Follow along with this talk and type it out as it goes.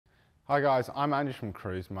Hi guys, I'm Andy from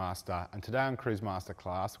Cruisemaster, and today on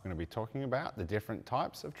CruisemasterClass we're going to be talking about the different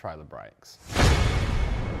types of trailer brakes.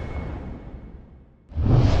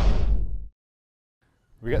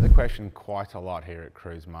 We get the question quite a lot here at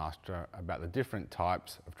Cruisemaster about the different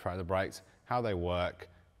types of trailer brakes, how they work,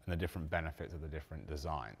 and the different benefits of the different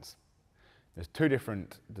designs. There's two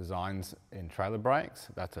different designs in trailer brakes.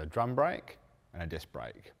 That's a drum brake and a disc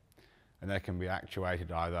brake. And they can be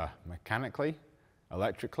actuated either mechanically,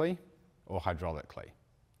 electrically, or hydraulically.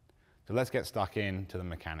 So let's get stuck into the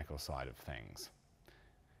mechanical side of things.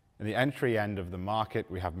 In the entry end of the market,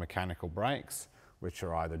 we have mechanical brakes, which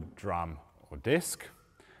are either drum or disc,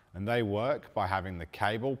 and they work by having the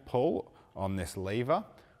cable pull on this lever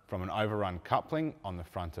from an overrun coupling on the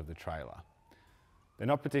front of the trailer. They're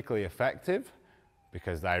not particularly effective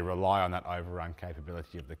because they rely on that overrun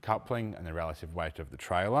capability of the coupling and the relative weight of the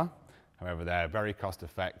trailer. However, they're very cost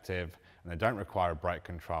effective and they don't require a brake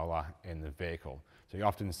controller in the vehicle. So you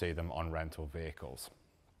often see them on rental vehicles.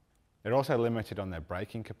 They're also limited on their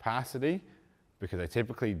braking capacity because they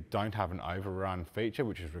typically don't have an overrun feature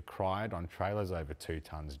which is required on trailers over 2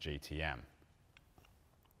 tons GTM.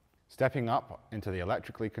 Stepping up into the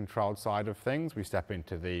electrically controlled side of things, we step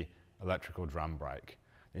into the electrical drum brake.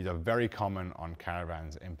 These are very common on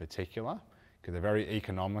caravans in particular because they're very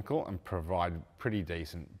economical and provide pretty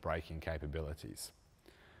decent braking capabilities.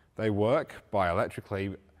 They work by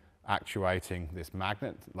electrically actuating this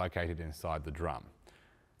magnet located inside the drum.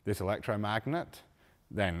 This electromagnet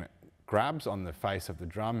then grabs on the face of the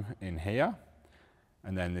drum in here,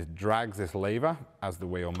 and then it drags this lever as the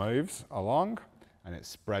wheel moves along, and it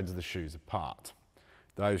spreads the shoes apart.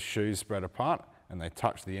 Those shoes spread apart and they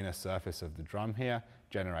touch the inner surface of the drum here,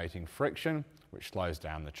 generating friction, which slows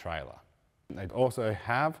down the trailer. They also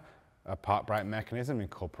have a park brake mechanism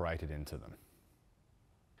incorporated into them.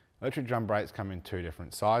 Electric drum brakes come in 2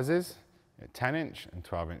 different sizes, 10-inch and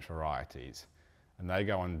 12-inch varieties. And they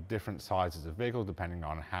go on different sizes of vehicles depending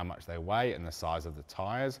on how much they weigh and the size of the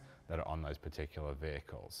tyres that are on those particular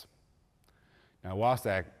vehicles. Now, whilst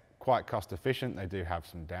they're quite cost efficient, they do have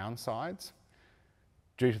some downsides.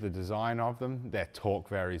 Due to the design of them, their torque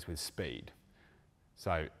varies with speed.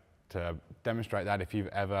 So to demonstrate that, if you've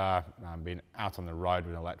ever been out on the road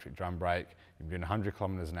with an electric drum brake, you've been doing 100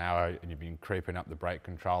 kilometers an hour and you've been creeping up the brake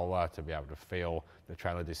controller to be able to feel the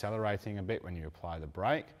trailer decelerating a bit when you apply the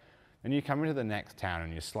brake, then you come into the next town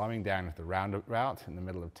and you're slowing down at the roundabout in the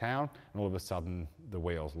middle of town, and all of a sudden the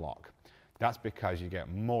wheels lock. That's because you get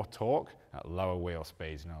more torque at lower wheel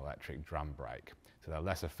speeds in an electric drum brake, so they're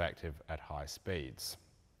less effective at high speeds.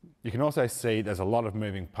 You can also see there's a lot of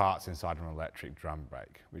moving parts inside an electric drum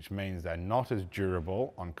brake, which means they're not as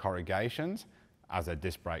durable on corrugations as their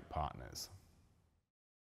disc brake partners.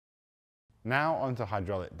 Now onto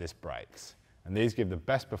hydraulic disc brakes, and these give the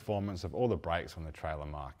best performance of all the brakes on the trailer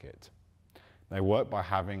market. They work by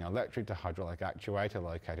having electric to hydraulic actuator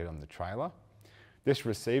located on the trailer. This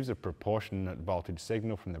receives a proportionate voltage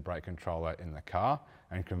signal from the brake controller in the car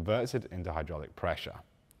and converts it into hydraulic pressure.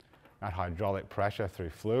 That hydraulic pressure through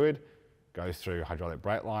fluid goes through hydraulic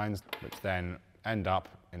brake lines, which then end up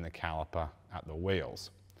in the caliper at the wheels.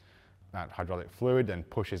 That hydraulic fluid then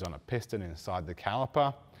pushes on a piston inside the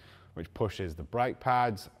caliper, which pushes the brake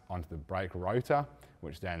pads onto the brake rotor,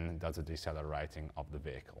 which then does a decelerating of the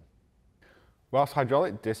vehicle. Whilst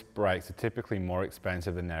hydraulic disc brakes are typically more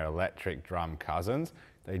expensive than their electric drum cousins,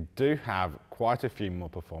 they do have quite a few more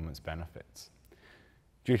performance benefits.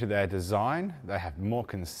 Due to their design, they have more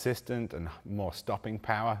consistent and more stopping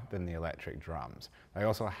power than the electric drums. They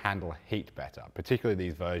also handle heat better, particularly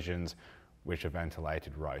these versions which are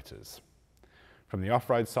ventilated rotors. From the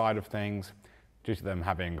off-road side of things, due to them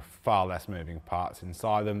having far less moving parts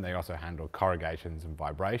inside them, they also handle corrugations and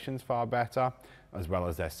vibrations far better, as well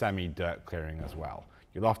as their semi-dirt clearing as well.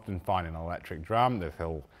 You'll often find an electric drum that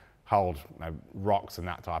will hold rocks and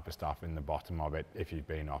that type of stuff in the bottom of it if you've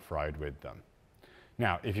been off-road with them.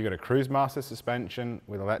 Now, if you've got a Cruisemaster suspension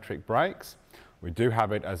with electric brakes, we do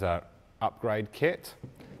have it as an upgrade kit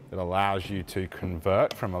that allows you to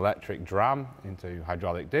convert from electric drum into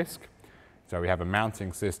hydraulic disc. So we have a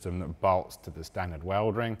mounting system that bolts to the standard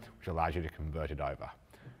weld ring, which allows you to convert it over.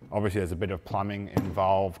 Obviously, there's a bit of plumbing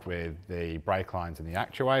involved with the brake lines and the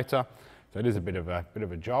actuator, so it is a bit of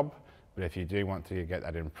a job, but if you do want to get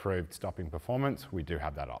that improved stopping performance, we do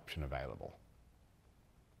have that option available.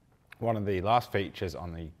 One of the last features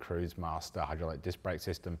on the Cruisemaster hydraulic disc brake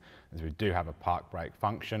system is we do have a park brake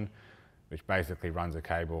function, which basically runs a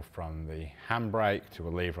cable from the handbrake to a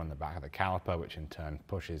lever on the back of the caliper, which in turn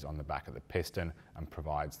pushes on the back of the piston and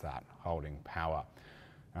provides that holding power.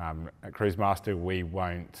 At Cruisemaster, we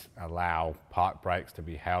won't allow park brakes to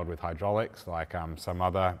be held with hydraulics like some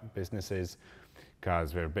other businesses,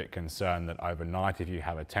 because we're a bit concerned that overnight, if you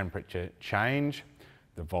have a temperature change,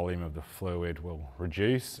 the volume of the fluid will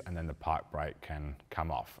reduce and then the park brake can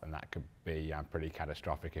come off, and that could be pretty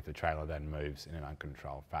catastrophic if the trailer then moves in an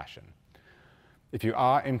uncontrolled fashion. If you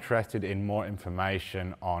are interested in more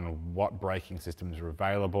information on what braking systems are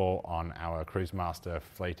available on our Cruisemaster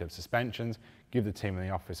fleet of suspensions, give the team in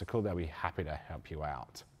the office a call. They'll be happy to help you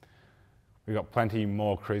out. We've got plenty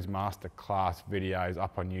more CruisemasterClass videos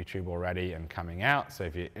up on YouTube already and coming out, so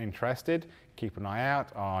if you're interested, keep an eye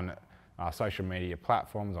out on our social media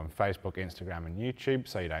platforms on Facebook, Instagram and YouTube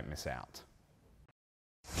so you don't miss out.